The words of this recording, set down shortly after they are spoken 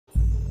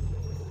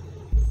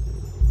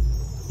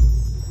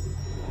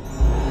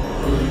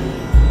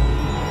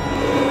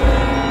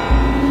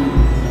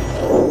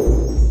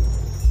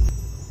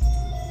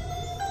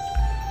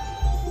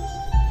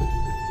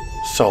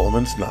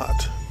Solomon's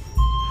knot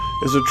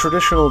is a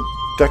traditional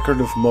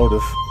decorative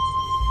motif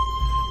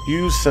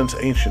used since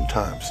ancient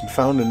times and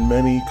found in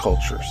many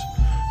cultures.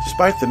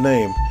 Despite the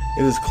name,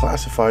 it is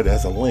classified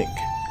as a link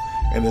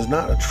and is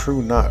not a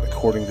true knot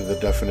according to the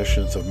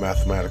definitions of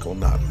mathematical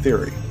knot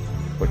theory,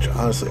 which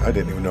honestly I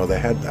didn't even know they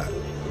had that.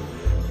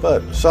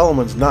 But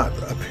Solomon's knot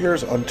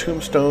appears on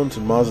tombstones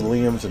and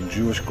mausoleums in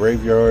Jewish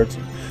graveyards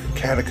and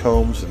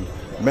catacombs in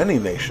many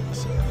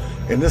nations.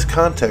 In this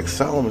context,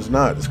 Solomon's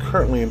knot is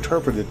currently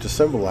interpreted to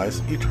symbolize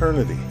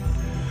eternity.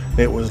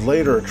 It was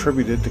later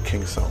attributed to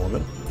King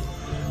Solomon.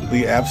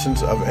 The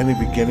absence of any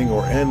beginning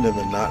or end in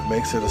the knot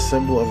makes it a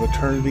symbol of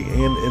eternity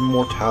and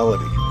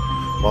immortality,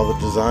 while the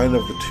design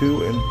of the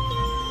two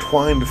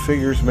entwined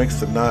figures makes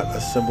the knot a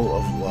symbol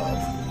of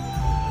love.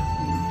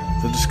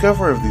 The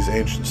discovery of these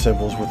ancient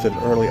symbols within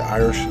early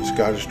Irish and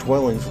Scottish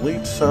dwellings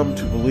leads some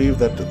to believe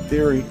that the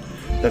theory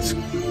that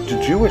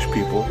the Jewish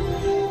people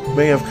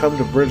may have come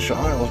to British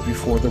Isles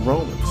before the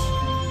Romans.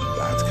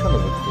 That's kind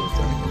of a cool